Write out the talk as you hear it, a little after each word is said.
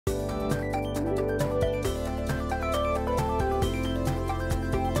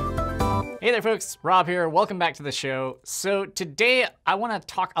Hey there, folks. Rob here. Welcome back to the show. So today I want to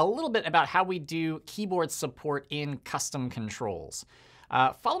talk a little bit about how we do keyboard support in custom controls.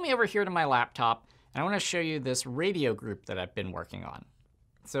 Follow me over here to my laptop, and I want to show you this radio group that I've been working on.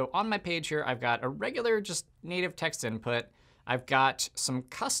 So on my page here, I've got a regular, just native text input. I've got some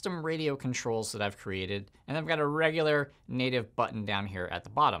custom radio controls that I've created, and I've got a regular native button down here at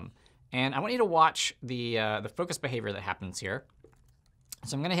the bottom. And I want you to watch the focus behavior that happens here.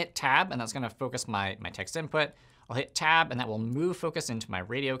 So I'm going to hit Tab, and that's going to focus my text input. I'll hit Tab, and that will move focus into my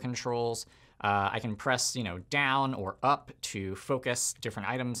radio controls. I can press down or up to focus different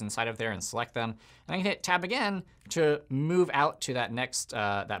items inside of there and select them. And I can hit Tab again to move out to that next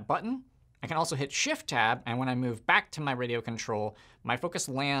that button. I can also hit Shift Tab, and when I move back to my radio control, my focus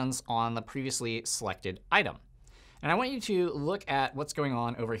lands on the previously selected item. And I want you to look at what's going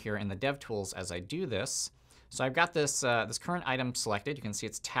on over here in the DevTools as I do this. So I've got this current item selected. You can see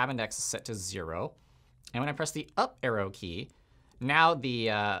its tab index is set to 0. And when I press the up arrow key, now the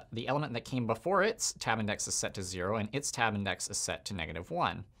element that came before its tab index is set to 0, and its tab index is set to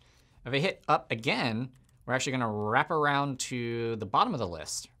 -1. If I hit up again, we're actually going to wrap around to the bottom of the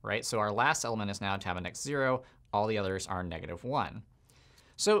list, right? So our last element is now tab index 0. All the others are -1.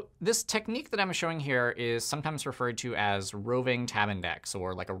 So this technique that I'm showing here is sometimes referred to as roving tab index,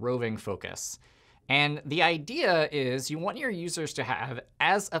 or like a roving focus. And the idea is you want your users to have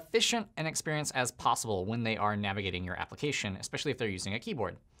as efficient an experience as possible when they are navigating your application, especially if they're using a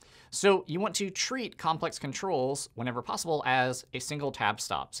keyboard. So you want to treat complex controls, whenever possible, as a single tab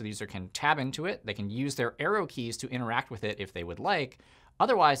stop. So the user can tab into it. They can use their arrow keys to interact with it if they would like.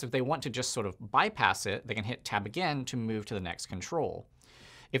 Otherwise, if they want to just sort of bypass it, they can hit Tab again to move to the next control.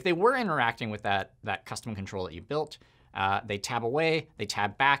 If they were interacting with that custom control that you built, they tab away, they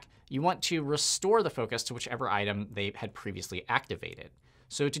tab back. You want to restore the focus to whichever item they had previously activated.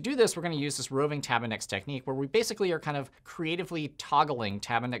 So to do this, we're going to use this roving tab index technique, where we basically are kind of creatively toggling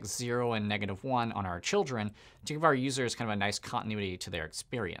tab index 0 and -1 on our children to give our users kind of a nice continuity to their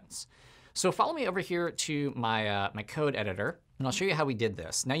experience. So follow me over here to my code editor, and I'll show you how we did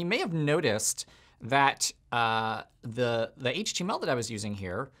this. Now, you may have noticed that the HTML that I was using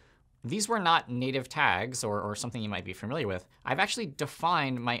here, these were not native tags or something you might be familiar with. I've actually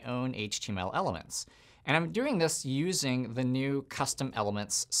defined my own HTML elements. And I'm doing this using the new custom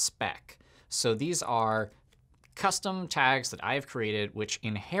elements spec. So these are custom tags that I have created which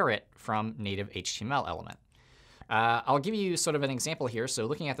inherit from native HTML element. I'll give you sort of an example here. So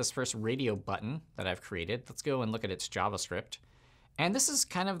looking at this first radio button that I've created, let's go and look at its JavaScript. And this is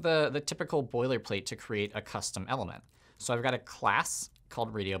kind of the typical boilerplate to create a custom element. So I've got a class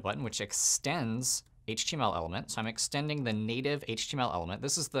called radio button, which extends HTML element. So I'm extending the native HTML element.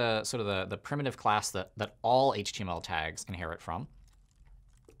 This is the sort of the primitive class that all HTML tags inherit from.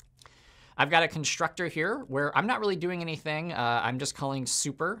 I've got a constructor here where I'm not really doing anything. I'm just calling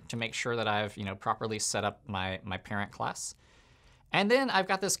super to make sure that I've properly set up my parent class. And then I've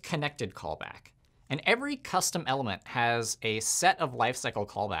got this connected callback. And every custom element has a set of lifecycle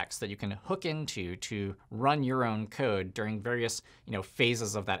callbacks that you can hook into to run your own code during various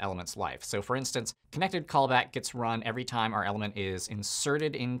phases of that element's life. So for instance, connected callback gets run every time our element is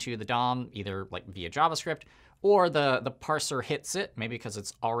inserted into the DOM, either like via JavaScript, or the parser hits it, maybe because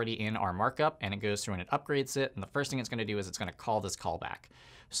it's already in our markup, and it goes through and it upgrades it. And the first thing it's going to do is it's going to call this callback.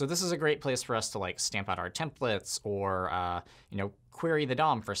 So this is a great place for us to like stamp out our templates or query the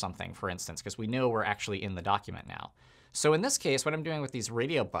DOM for something, for instance, because we know we're actually in the document now. So in this case, what I'm doing with these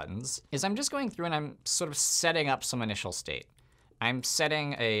radio buttons is I'm just going through and I'm sort of setting up some initial state. I'm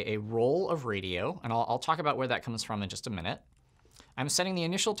setting a role of radio, and I'll talk about where that comes from in just a minute. I'm setting the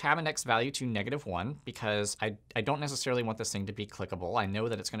initial tab index value to -1 because I don't necessarily want this thing to be clickable. I know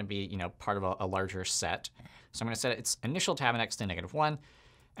that it's going to be part of a larger set. So I'm going to set its initial tab index to -1.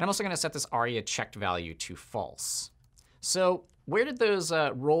 And I'm also going to set this aria checked value to false. So where did those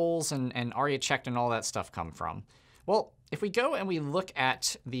roles and aria checked and all that stuff come from? Well, if we go and we look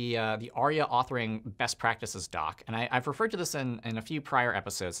at the aria authoring best practices doc, and I've referred to this in a few prior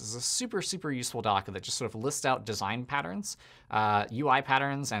episodes. This is a super, super useful doc that just sort of lists out design patterns, UI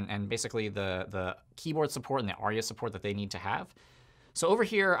patterns, and basically the keyboard support and the aria support that they need to have. So over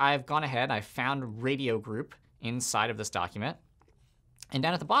here, I've gone ahead. I've found radio group inside of this document. And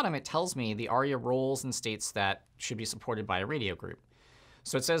down at the bottom, it tells me the aria roles and states that should be supported by a radio group.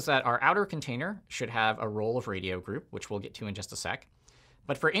 So it says that our outer container should have a role of radio group, which we'll get to in just a sec.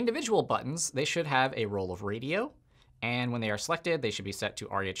 But for individual buttons, they should have a role of radio. And when they are selected, they should be set to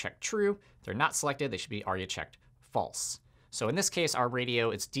aria checked true. If they're not selected, they should be aria checked false. So in this case, our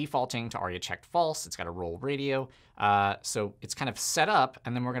radio, it's defaulting to ARIA checked false. It's got a roll radio. So it's kind of set up,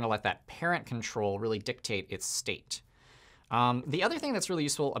 and then we're going to let that parent control really dictate its state. The other thing that's really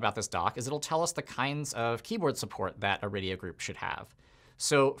useful about this doc is it'll tell us the kinds of keyboard support that a radio group should have.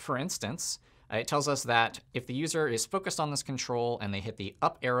 So for instance, it tells us that if the user is focused on this control and they hit the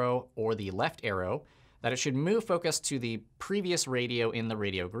up arrow or the left arrow, that it should move focus to the previous radio in the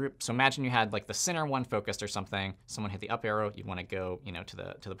radio group. So imagine you had like the center one focused or something. Someone hit the up arrow. You want to go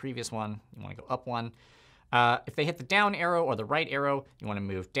to the previous one. You want to go up one. If they hit the down arrow or the right arrow, you want to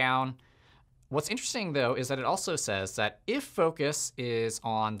move down. What's interesting, though, is that it also says that if focus is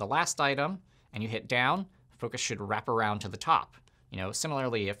on the last item and you hit down, focus should wrap around to the top.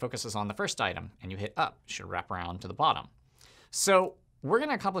 Similarly, if focus is on the first item and you hit up, it should wrap around to the bottom. So we're going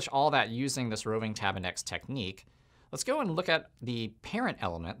to accomplish all that using this roving tabindex technique. Let's go and look at the parent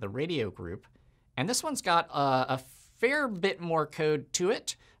element, the radio group. And this one's got a fair bit more code to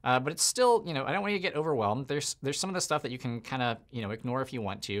it, but it's still, I don't want you to get overwhelmed. There's some of the stuff that you can kind of, ignore if you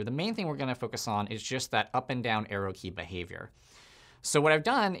want to. The main thing we're going to focus on is just that up and down arrow key behavior. So what I've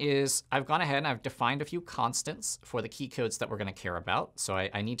done is I've gone ahead and I've defined a few constants for the key codes that we're going to care about. So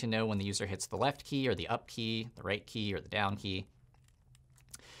I need to know when the user hits the left key or the up key, the right key or the down key.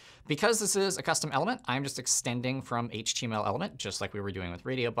 Because this is a custom element, I'm just extending from HTML element, just like we were doing with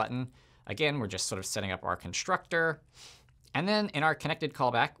radio button. Again, we're just sort of setting up our constructor. And then in our connected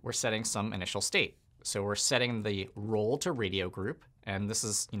callback, we're setting some initial state. So we're setting the role to radio group. And this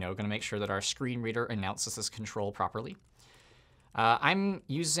is going to make sure that our screen reader announces this control properly. I'm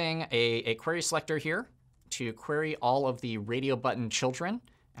using a query selector here to query all of the radio button children.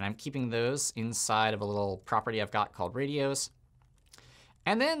 And I'm keeping those inside of a little property I've got called radios.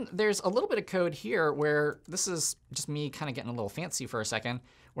 And then there's a little bit of code here where this is just me kind of getting a little fancy for a second,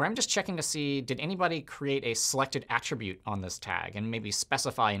 where I'm just checking to see, did anybody create a selected attribute on this tag and maybe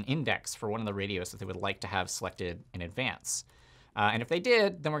specify an index for one of the radios that they would like to have selected in advance. And if they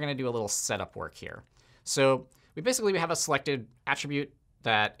did, then we're going to do a little setup work here. So we basically have a selected attribute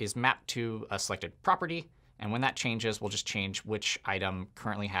that is mapped to a selected property. And when that changes, we'll just change which item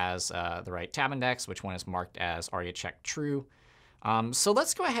currently has the right tab index, which one is marked as ARIA checked true. So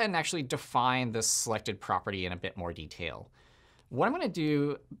let's go ahead and actually define this selected property in a bit more detail. What I'm going to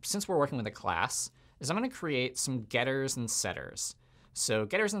do, since we're working with a class, is I'm going to create some getters and setters. So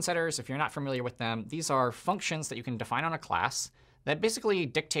getters and setters, if you're not familiar with them, these are functions that you can define on a class that basically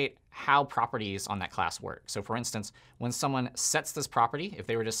dictate how properties on that class work. So for instance, when someone sets this property, if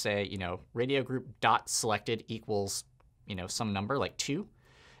they were to say, radio group dot selected equals, some number like 2,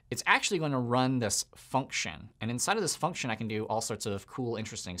 it's actually going to run this function. And inside of this function, I can do all sorts of cool,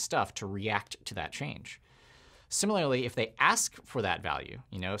 interesting stuff to react to that change. Similarly, if they ask for that value,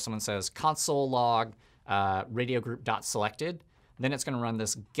 if someone says console log radio group dot selected, then it's going to run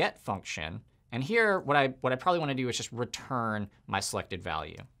this get function. And here, what I probably want to do is just return my selected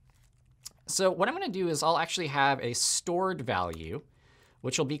value. So what I'm going to do is I'll actually have a stored value,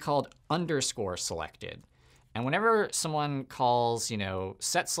 which will be called underscore selected. And whenever someone calls,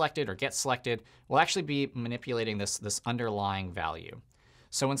 set selected or get selected, we'll actually be manipulating this underlying value.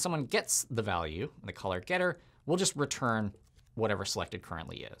 So when someone gets the value, the caller getter, we'll just return whatever selected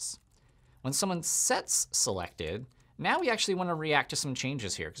currently is. When someone sets selected, now we actually want to react to some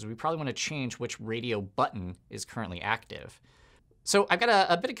changes here, because we probably want to change which radio button is currently active. So I've got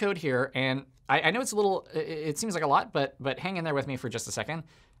a bit of code here, and I know it's a little, it seems like a lot, but hang in there with me for just a second.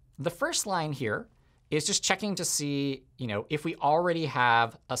 The first line here is just checking to see, if we already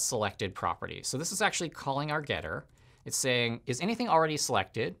have a selected property. So this is actually calling our getter. It's saying, is anything already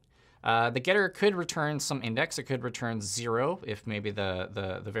selected? The getter could return some index. It could return 0 if maybe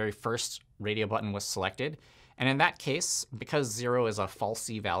the very first radio button was selected. And in that case, because 0 is a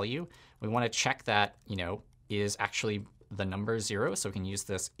falsy value, we want to check that, is actually the number 0. So we can use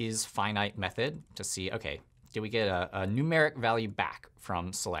this isFinite method to see, OK, did we get a numeric value back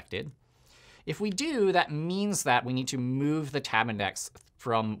from selected? If we do, that means that we need to move the tab index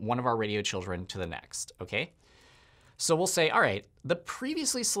from one of our radio children to the next, OK? So we'll say, all right, the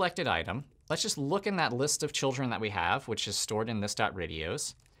previously selected item, let's just look in that list of children that we have, which is stored in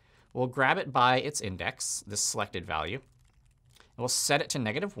this.radios. We'll grab it by its index, this selected value. And we'll set it to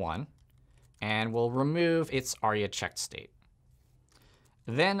 -1. And we'll remove its ARIA checked state.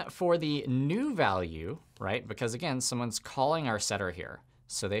 Then for the new value, right, because again, someone's calling our setter here.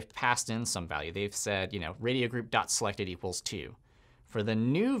 So they've passed in some value. They've said, radio group dot selected equals 2. For the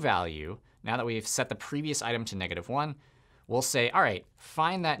new value, now that we've set the previous item to -1, we'll say, all right,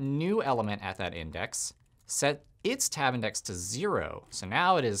 find that new element at that index, set its tab index to 0. So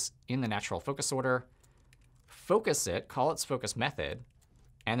now it is in the natural focus order. focus it, call its focus method,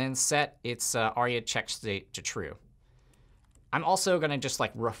 and then set its aria check state to true. I'm also going to just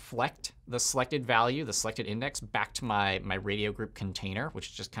like reflect the selected value, the selected index, back to my radio group container, which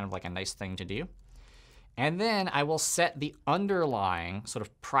is just kind of like a nice thing to do. And then I will set the underlying sort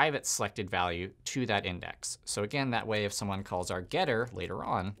of private selected value to that index. So again, that way if someone calls our getter later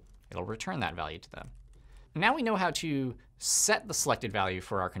on, it'll return that value to them. Now we know how to set the selected value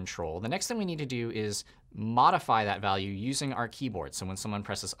for our control. The next thing we need to do is modify that value using our keyboard. So when someone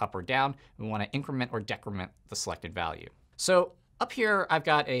presses up or down, we want to increment or decrement the selected value. So up here, I've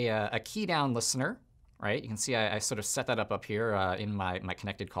got a key down listener, right? You can see I sort of set that up here in my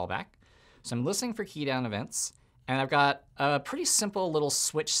connected callback. So I'm listening for key down events. And I've got a pretty simple little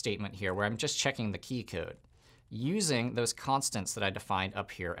switch statement here where I'm just checking the key code using those constants that I defined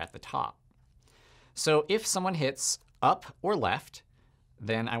up here at the top. So if someone hits up or left,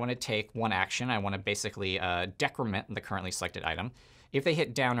 then I want to take one action. I want to basically decrement the currently selected item. If they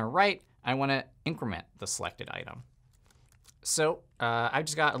hit down or right, I want to increment the selected item. So I've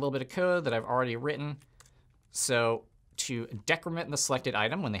just got a little bit of code that I've already written. So to decrement the selected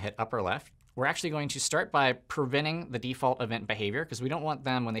item when they hit up or left, we're actually going to start by preventing the default event behavior, because we don't want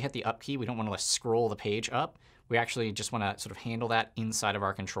them, when they hit the up key, we don't want to scroll the page up. We actually just want to sort of handle that inside of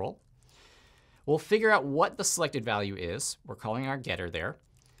our control. We'll figure out what the selected value is. We're calling our getter there.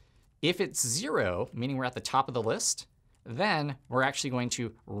 If it's 0, meaning we're at the top of the list, then we're actually going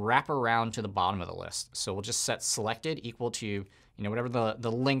to wrap around to the bottom of the list. So we'll just set selected equal to whatever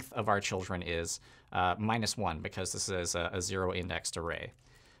the length of our children is, -1, because this is a 0-indexed array.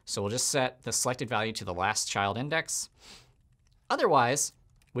 So we'll just set the selected value to the last child index. Otherwise,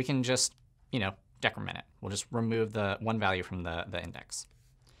 we can just decrement it. We'll just remove the one value from the index.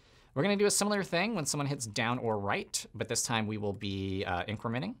 We're going to do a similar thing when someone hits down or right, but this time we will be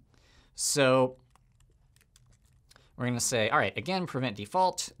incrementing. So we're going to say, all right, again, prevent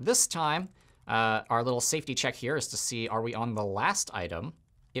default. This time, our little safety check here is to see, are we on the last item?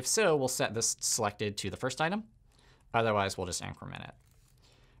 If so, we'll set this selected to the first item. Otherwise, we'll just increment it.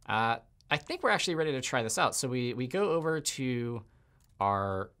 I think we're actually ready to try this out. So we go over to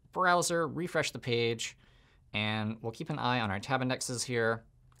our browser, refresh the page, and we'll keep an eye on our tab indexes here.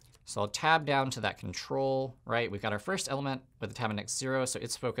 So I'll tab down to that control, right? We've got our first element with the tab index 0, so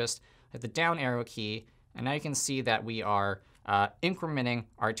it's focused. Hit the down arrow key, and now you can see that we are incrementing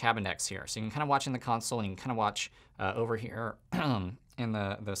our tab index here. So you can kind of watch in the console, and you can kind of watch over here in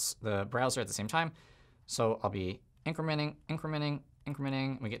the browser at the same time. So I'll be incrementing, incrementing,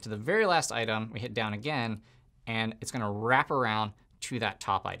 incrementing. We get to the very last item. We hit down again, and it's going to wrap around to that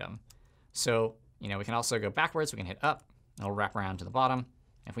top item. So we can also go backwards. We can hit up. It'll wrap around to the bottom.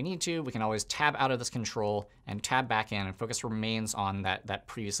 If we need to, we can always tab out of this control and tab back in, and focus remains on that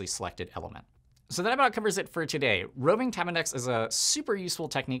previously selected element. So that about covers it for today. Roving tab index is a super useful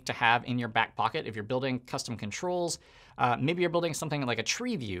technique to have in your back pocket if you're building custom controls. Maybe you're building something like a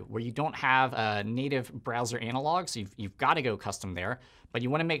tree view where you don't have a native browser analog, so you've got to go custom there. But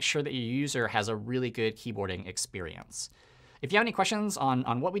you want to make sure that your user has a really good keyboarding experience. If you have any questions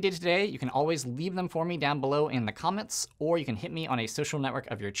on what we did today, you can always leave them for me down below in the comments, or you can hit me on a social network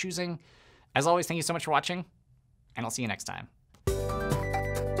of your choosing. As always, thank you so much for watching, and I'll see you next time.